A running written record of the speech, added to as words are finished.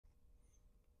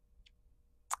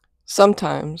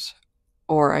Sometimes,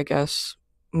 or I guess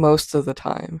most of the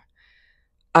time,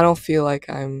 I don't feel like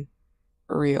I'm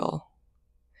real.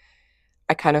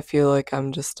 I kind of feel like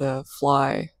I'm just a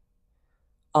fly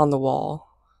on the wall.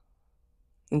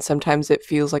 And sometimes it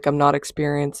feels like I'm not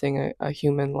experiencing a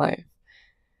human life.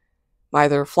 I'm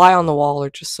either a fly on the wall or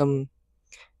just some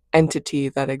entity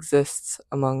that exists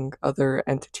among other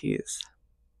entities.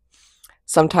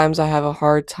 Sometimes I have a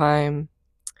hard time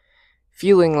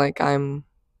feeling like I'm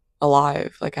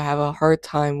alive, like I have a hard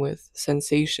time with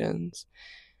sensations.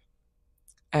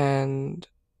 And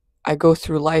I go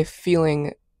through life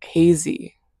feeling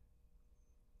hazy,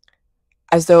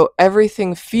 as though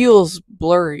everything feels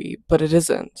blurry, but it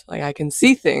isn't. Like I can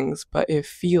see things, but it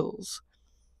feels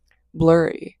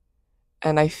blurry,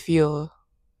 and I feel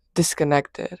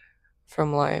disconnected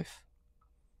from life.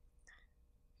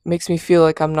 It makes me feel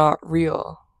like I'm not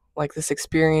real, like this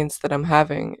experience that I'm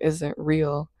having isn't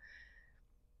real.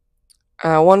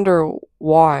 And I wonder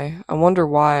why. I wonder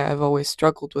why I've always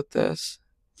struggled with this.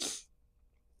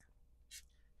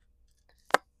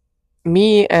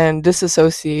 Me and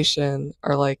disassociation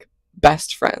are like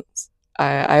best friends.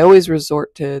 I always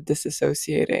resort to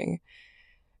disassociating.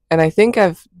 And I think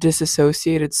I've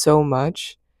disassociated so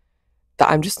much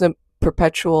that I'm just in a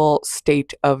perpetual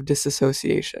state of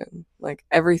disassociation. Like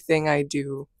everything I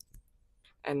do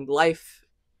and life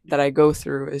that I go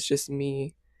through is just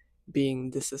me being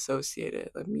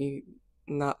disassociated, like me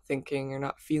not thinking or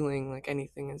not feeling like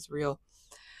anything is real.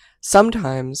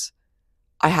 Sometimes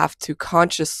I have to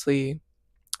consciously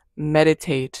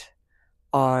meditate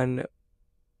on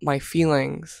my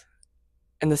feelings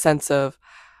in the sense of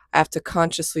I have to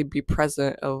consciously be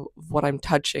present of what I'm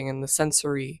touching and the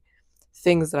sensory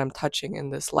things that I'm touching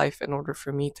in this life in order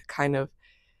for me to kind of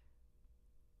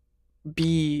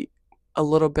be a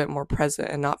little bit more present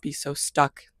and not be so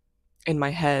stuck in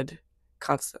my head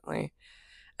constantly.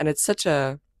 And it's such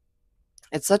a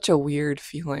weird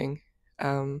feeling.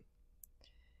 Um,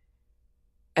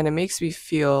 and it makes me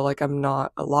feel like I'm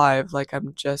not alive, like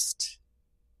I'm just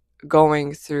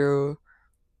going through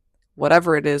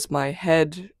whatever it is my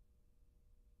head,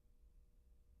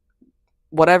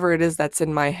 whatever it is that's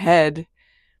in my head,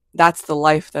 that's the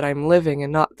life that I'm living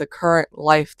and not the current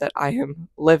life that I am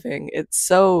living. It's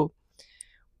so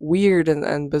weird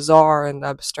and bizarre and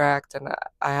abstract, and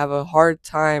I have a hard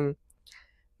time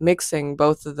mixing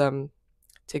both of them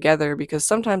together because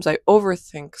sometimes I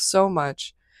overthink so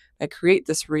much. I create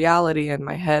this reality in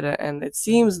my head, and it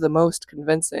seems the most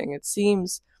convincing. It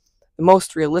seems the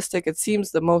most realistic. It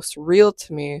seems the most real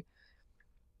to me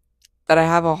that I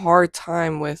have a hard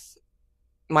time with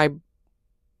my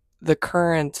the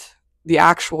current the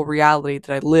actual reality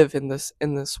that I live in this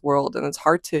world, and it's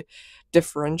hard to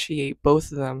differentiate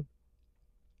both of them.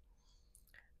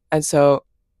 And so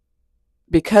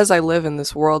because I live in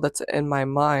this world that's in my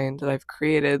mind that I've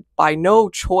created by no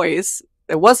choice,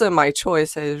 it wasn't my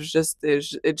choice, it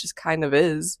just kind of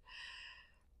is.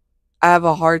 I have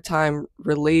a hard time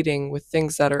relating with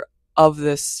things that are of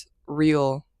this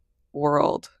real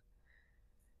world.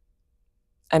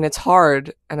 And it's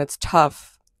hard and it's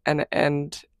tough,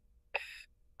 and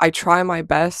I try my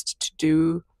best to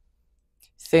do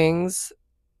things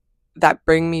that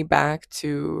bring me back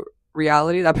to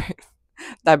reality,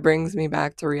 that brings me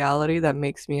back to reality, that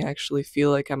makes me actually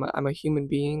feel like I'm a human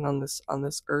being on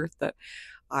this earth, that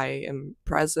I am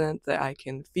present, that I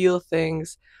can feel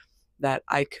things, that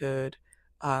I could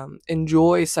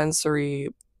enjoy sensory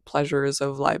pleasures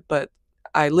of life. But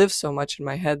I live so much in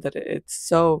my head that it's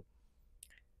so,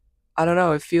 I don't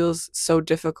know, it feels so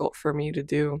difficult for me to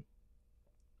do.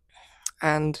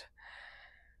 And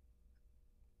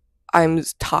I'm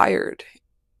tired,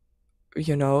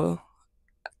 you know?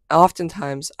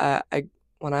 Oftentimes,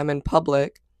 when I'm in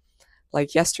public,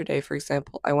 like yesterday, for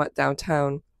example, I went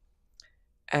downtown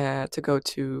to go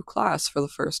to class for the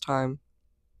first time.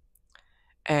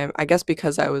 And I guess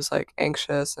because I was like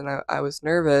anxious and I was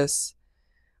nervous,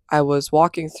 I was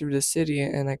walking through the city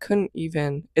and I couldn't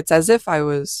even, it's as if I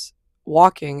was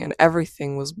walking and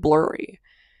everything was blurry.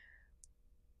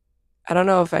 I don't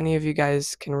know if any of you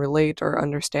guys can relate or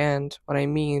understand what I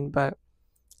mean, but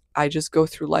I just go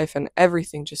through life and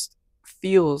everything just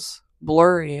feels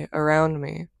blurry around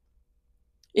me.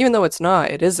 Even though it's not,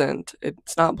 it isn't.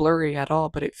 It's not blurry at all,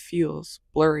 but it feels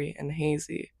blurry and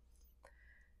hazy.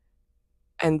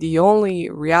 And the only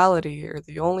reality or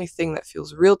the only thing that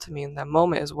feels real to me in that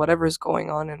moment is whatever's going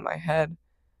on in my head.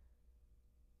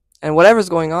 And whatever's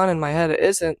going on in my head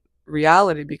isn't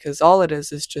reality because all it is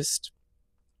just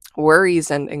worries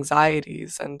and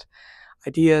anxieties and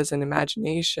ideas and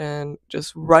imagination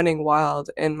just running wild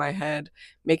in my head,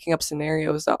 making up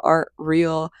scenarios that aren't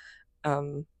real,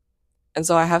 Um, and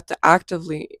so I have to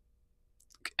actively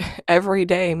every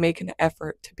day make an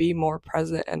effort to be more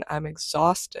present, and I'm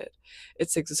exhausted.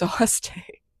 It's exhausting.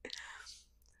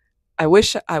 I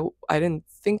wish I didn't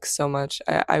think so much.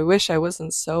 I wish I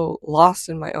wasn't so lost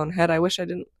in my own head. I wish I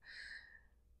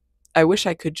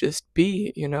could just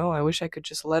be, I wish I could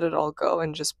just let it all go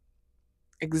and just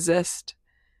exist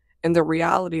in the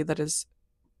reality that is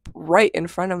right in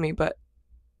front of me, but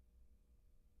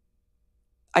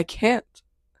I can't.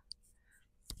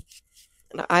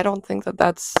 And I don't think that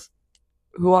that's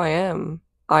who I am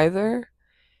either.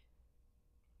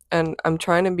 And I'm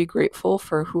trying to be grateful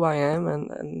for who I am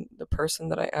and the person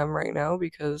that I am right now,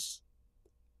 because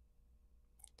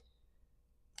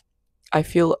I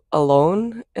feel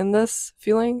alone in this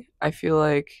feeling. I feel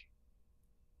like,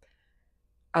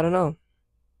 I don't know.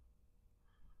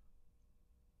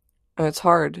 And it's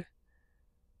hard.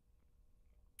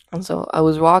 And so I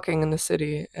was walking in the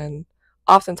city, and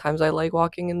oftentimes I like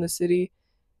walking in the city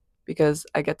because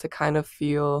I get to kind of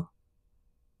feel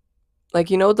like,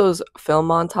 those film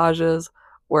montages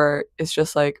where it's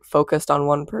just like focused on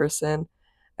one person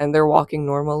and they're walking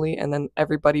normally, and then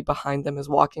everybody behind them is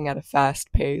walking at a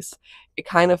fast pace. It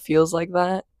kind of feels like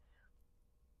that.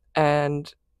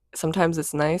 And sometimes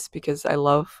it's nice because I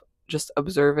love just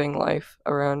observing life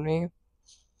around me.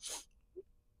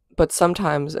 But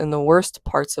sometimes, in the worst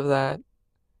parts of that,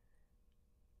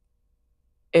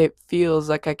 it feels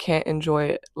like I can't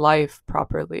enjoy life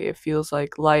properly. It feels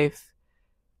like life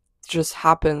just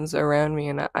happens around me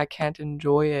and I can't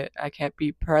enjoy it. I can't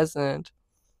be present.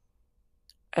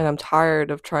 And I'm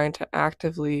tired of trying to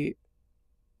actively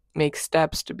make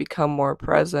steps to become more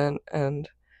present and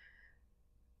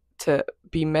to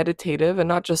be meditative, and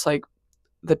not just like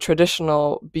the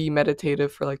traditional be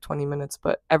meditative for like 20 minutes,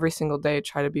 but every single day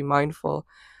try to be mindful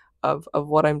of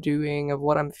what I'm doing, of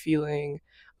what I'm feeling,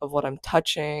 of what I'm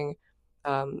touching,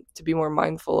 to be more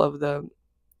mindful of the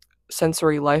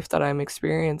sensory life that I'm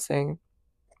experiencing.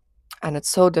 And it's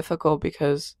so difficult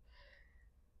because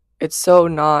it's so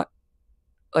not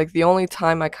like the only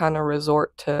time I kind of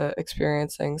resort to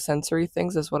experiencing sensory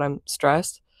things is when I'm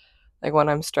stressed. Like when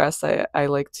I'm stressed, I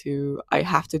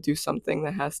have to do something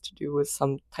that has to do with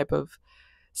some type of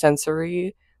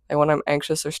sensory. Like when I'm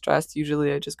anxious or stressed,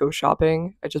 usually I just go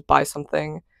shopping. I just buy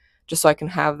something just so I can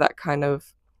have that kind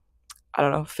of, I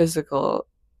don't know, physical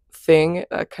thing,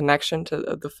 a connection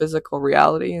to the physical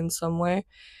reality in some way.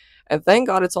 And thank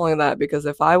God it's only that, because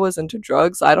if I was into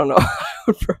drugs, I don't know,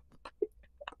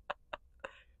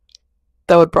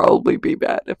 that would probably be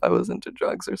bad if I was into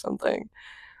drugs or something.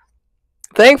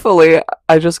 Thankfully,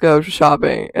 I just go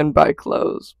shopping and buy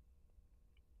clothes.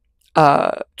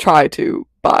 Try to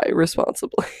buy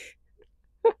responsibly.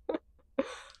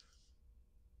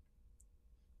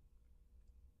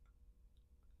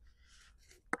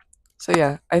 So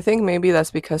yeah, I think maybe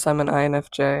that's because I'm an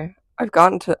INFJ. I've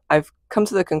come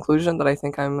to the conclusion that I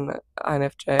think I'm an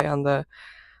INFJ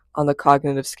on the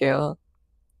cognitive scale.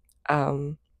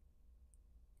 Um,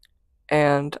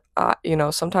 and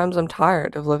sometimes I'm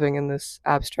tired of living in this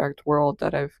abstract world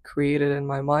that I've created in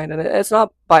my mind, and it's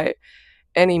not by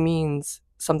any means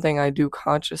something I do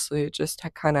consciously. It just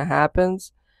kind of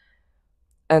happens,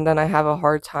 and then I have a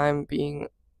hard time being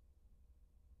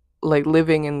like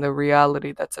living in the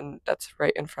reality that's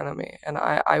right in front of me. And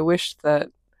I wish that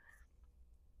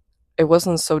it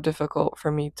wasn't so difficult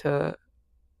for me to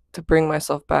bring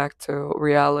myself back to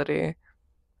reality,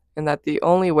 and that the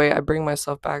only way I bring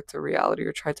myself back to reality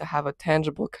or try to have a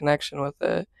tangible connection with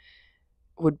it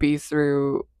would be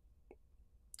through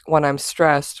when I'm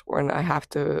stressed, when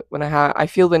I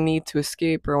feel the need to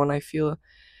escape, or when I feel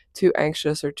too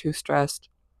anxious or too stressed,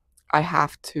 I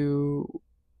have to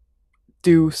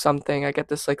do something. I get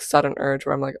this like sudden urge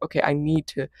where I'm like, okay, I need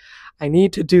to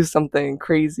do something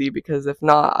crazy, because if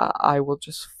not, I will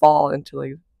just fall into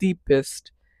like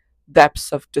deepest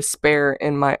depths of despair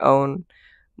in my own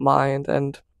mind.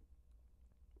 And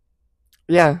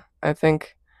yeah, I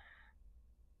think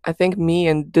me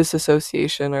and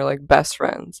disassociation are like best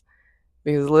friends,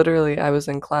 because literally I was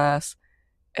in class,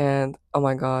 and oh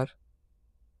my god,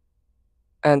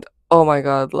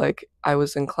 like I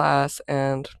was in class,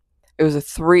 and it was a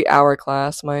 3-hour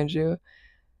class, mind you.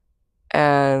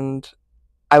 And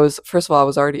first of all, I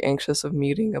was already anxious of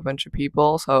meeting a bunch of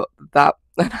people, so that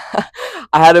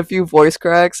I had a few voice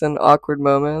cracks and awkward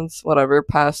moments, whatever,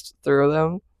 passed through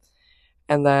them.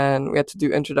 And then we had to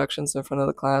do introductions in front of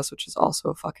the class, which is also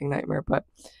a fucking nightmare.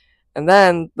 And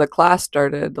then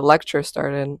the lecture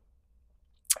started,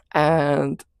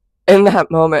 and in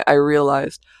that moment, I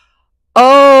realized,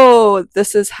 Oh,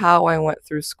 this is how I went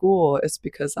through school. It's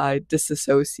because I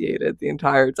disassociated the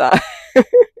entire time.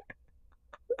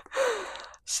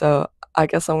 So I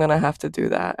guess I'm gonna have to do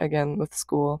that again with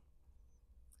school.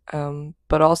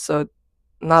 But also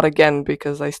not again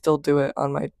because I still do it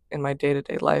on my in my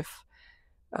day-to-day life.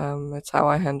 It's how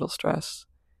I handle stress.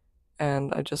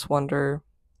 And I just wonder,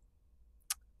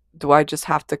 do I just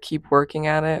have to keep working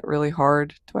at it really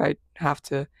hard? Do I have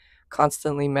to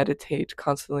constantly meditate,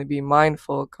 constantly be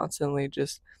mindful, constantly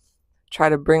just try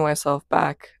to bring myself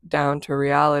back down to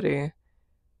reality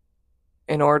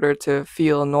in order to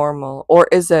feel normal? Or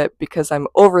is it because I'm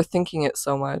overthinking it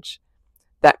so much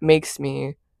that makes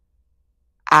me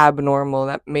abnormal,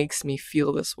 that makes me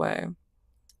feel this way?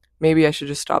 Maybe I should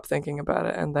just stop thinking about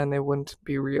it and then it wouldn't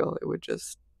be real. It would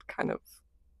just kind of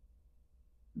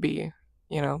be,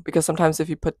 because sometimes if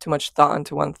you put too much thought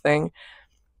into one thing,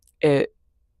 it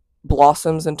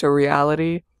blossoms into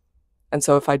reality. And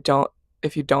so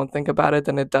if you don't think about it,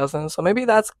 then it doesn't. So maybe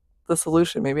that's the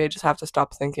solution. Maybe I just have to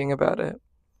stop thinking about it.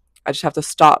 I just have to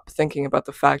stop thinking about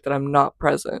the fact that I'm not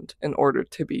present in order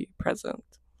to be present.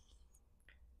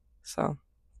 So,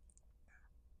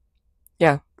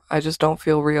 yeah, I just don't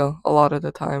feel real a lot of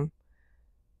the time.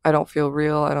 I don't feel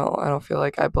real. I don't feel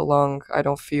like I belong. I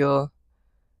don't feel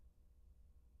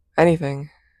anything.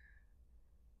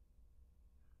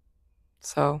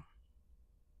 So,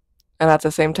 and at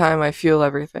the same time I feel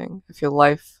everything. I feel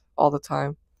life all the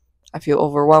time. I feel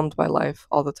overwhelmed by life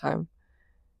all the time.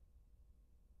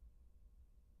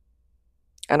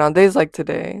 And on days like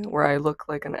today, where I look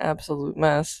like an absolute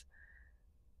mess,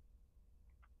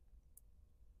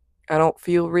 I don't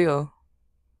feel real.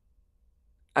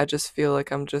 I just feel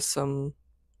like I'm just I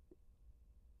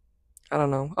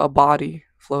don't know, a body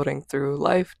floating through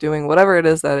life, doing whatever it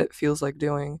is that it feels like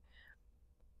doing.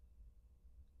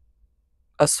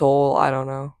 A soul, I don't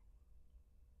know.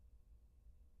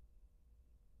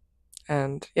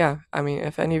 And yeah, I mean,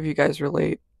 if any of you guys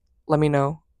relate, let me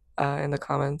know in the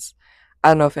comments. I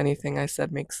don't know if anything I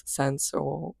said makes sense,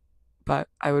 but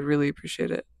I would really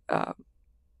appreciate it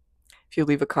if you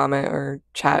leave a comment or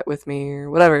chat with me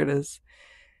or whatever it is.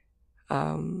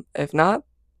 If not,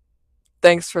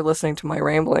 thanks for listening to my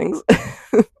ramblings.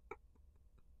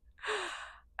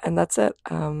 And that's it.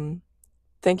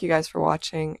 Thank you guys for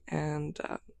watching, and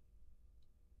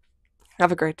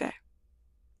have a great day.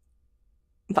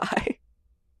 Bye.